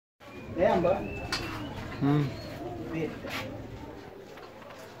Lembra? Hum.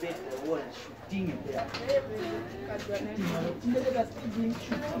 Beta, olha, chutinho dela. Chutinho dela, chutinho.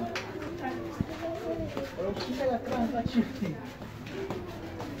 Chutinho dela, tranca, chutinho.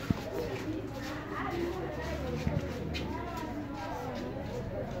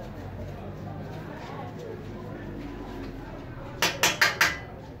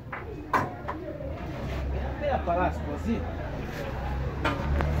 Espera parar, assim.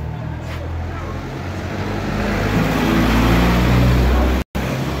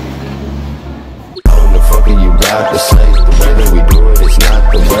 You got to say the way that we do it is not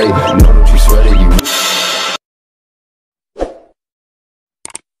the way. Know that you swear that you.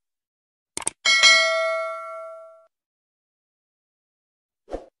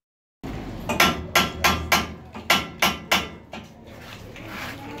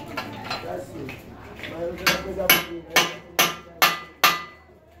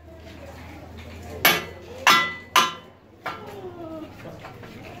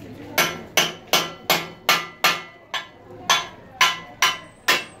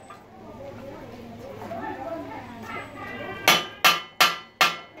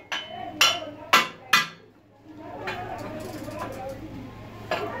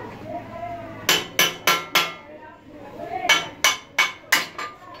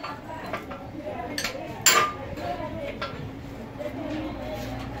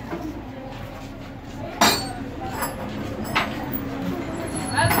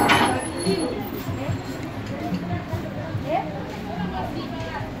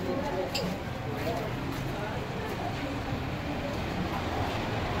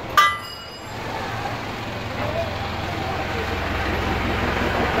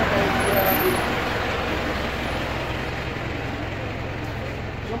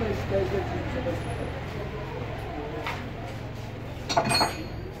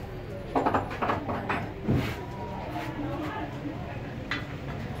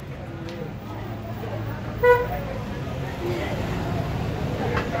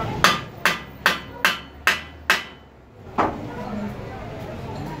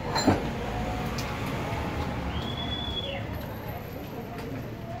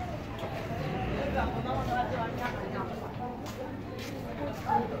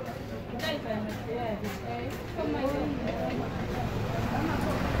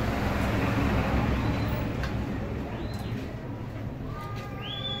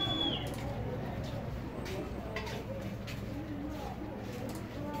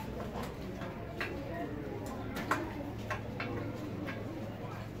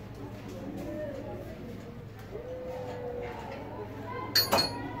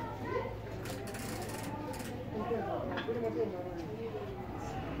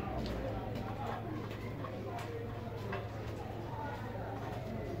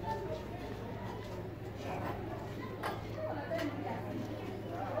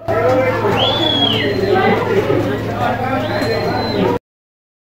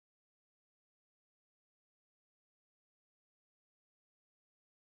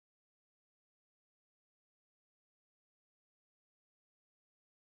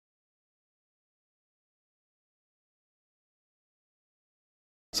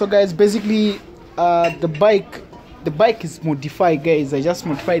 So guys, basically the bike is modified, guys. I just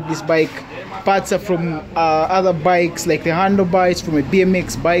modified this bike. Parts are from other bikes, like the handlebars from a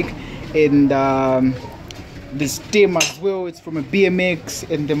BMX bike, and the stem as well, it's from a BMX,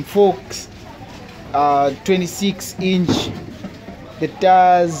 and them forks 26-inch. The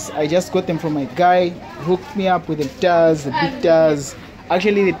tires, I just got them from my guy, hooked me up with the tires, the big tires.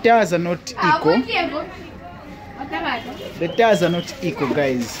 Actually the tires are not eco. The tires are not eco,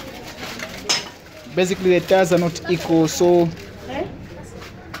 guys. Basically the tires are not eco, so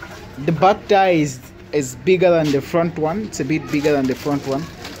the back tire is bigger than the front one. It's a bit bigger than the front one.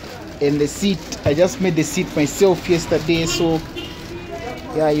 And the seat, I just made the seat myself yesterday, so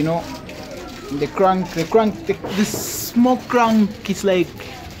yeah, you know, the small crank is like,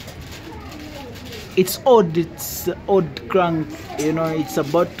 it's odd crank, you know, it's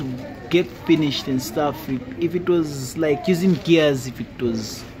about to get finished and stuff. If it was like using gears, if it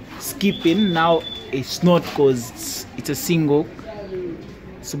was skipping, now it's not, because it's a single.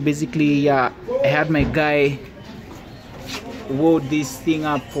 So basically, yeah, I had my guy weld this thing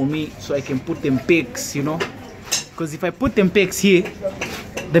up for me so I can put them pegs, you know, because if I put them pegs here,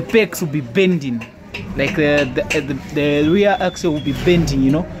 the pegs will be bending, like the rear axle will be bending,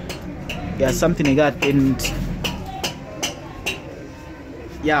 you know, yeah, something like that. And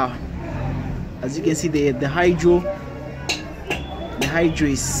yeah, as you can see, the hydro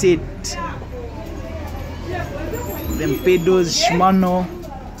is set. Them pedals, Shimano,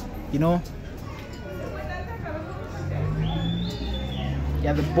 you know.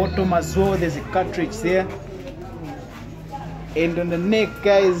 Yeah, the bottom as well, there's a cartridge there. And on the neck,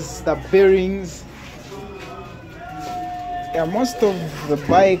 guys, the bearings. Yeah, most of the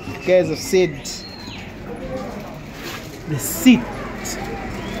bike, guys, have said the seat.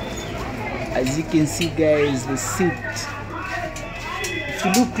 As you can see, guys, the seat. If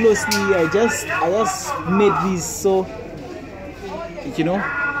you look closely, I just made this so, you know.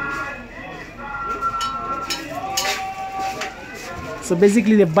 So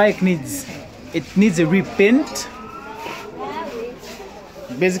basically, the bike needs a repaint.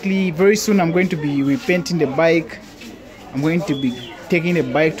 Basically, very soon I'm going to be repainting the bike. I'm going to be taking the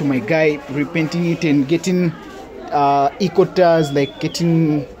bike to my guy, repainting it and getting eco tires, like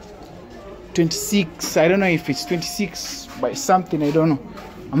getting 26. I don't know if it's 26 by something, I don't know.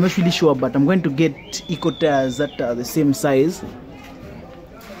 I'm not really sure, but I'm going to get eco tires that are the same size.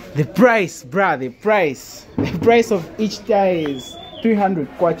 The price, bruh, the price of each tire is 300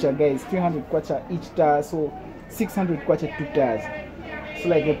 kwacha, guys. 300 kwacha each tire, so 600 kwacha 2 tires. So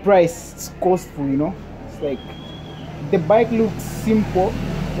like the price is costful, you know. It's like the bike looks simple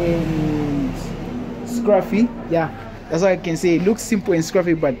and scruffy. Yeah, that's what I can say. It looks simple and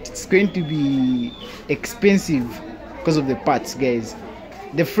scruffy, but it's going to be expensive because of the parts, guys.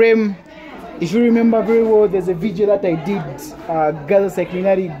 The frame, if you remember very well, there's a video that I did. Gaza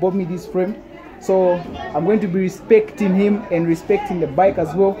Cyclinari bought me this frame, so I'm going to be respecting him and respecting the bike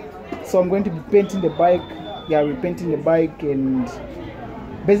as well. So I'm going to be painting the bike, yeah, repainting the bike, and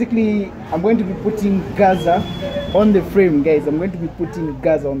basically I'm going to be putting Gaza on the frame, guys. I'm going to be putting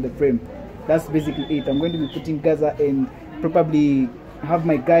Gaza on the frame. That's basically it. I'm going to be putting Gaza and probably have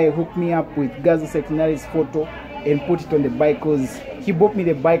my guy hook me up with Gaza Cyclinari's photo and put it on the bike, because he bought me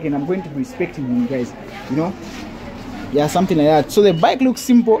the bike and I'm going to be respecting him, guys, you know. Yeah, something like that. So the bike looks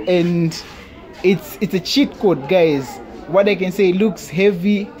simple and it's a cheat code, guys. What I can say, it looks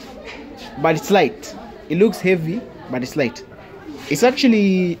heavy but it's light. It looks heavy but it's light. It's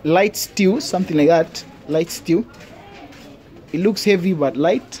actually light steel, something like that. Light steel. It looks heavy but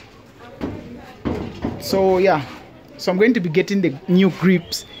light. So yeah, so I'm going to be getting the new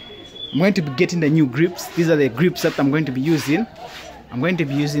grips. These are the grips that I'm going to be using. I'm going to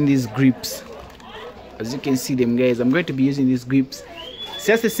be using these grips. As you can see them, guys, I'm going to be using these grips. It's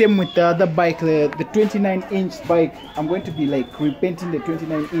just the same with the other bike, the 29-inch bike. I'm going to be like repainting the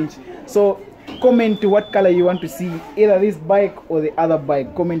 29-inch. So comment to what color you want to see, either this bike or the other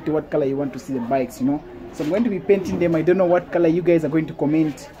bike. Comment to what color you want to see the bikes, you know. So I'm going to be painting them. I don't know what color you guys are going to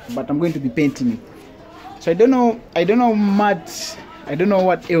comment, but I'm going to be painting it. So I don't know much. I don't know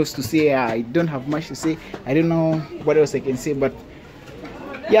what else to say. I don't have much to say. I don't know what else I can say, but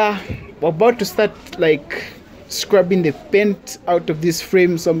yeah, we're about to start like scrubbing the paint out of this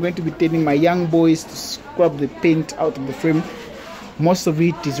frame. So I'm going to be telling my young boys to scrub the paint out of the frame. Most of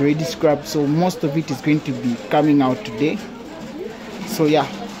it is already scrubbed, so most of it is going to be coming out today. So yeah,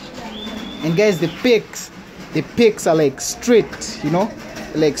 and guys, the pegs are like straight, you know,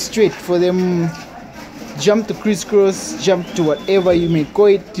 like straight for them. Jump to crisscross, jump to whatever you may call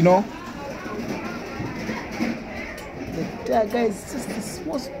it, you know. The tire, guys, it's just a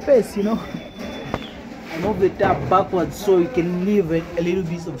small space, you know. I move the tire backwards so you can leave a little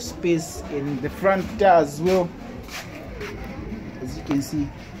bit of space in the front tire as well, as you can see.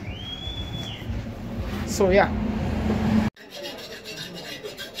 So yeah.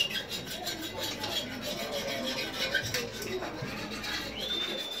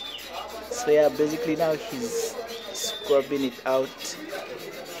 So yeah, basically now he's scrubbing it out.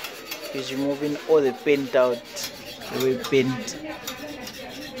 He's removing all the paint out, the paint.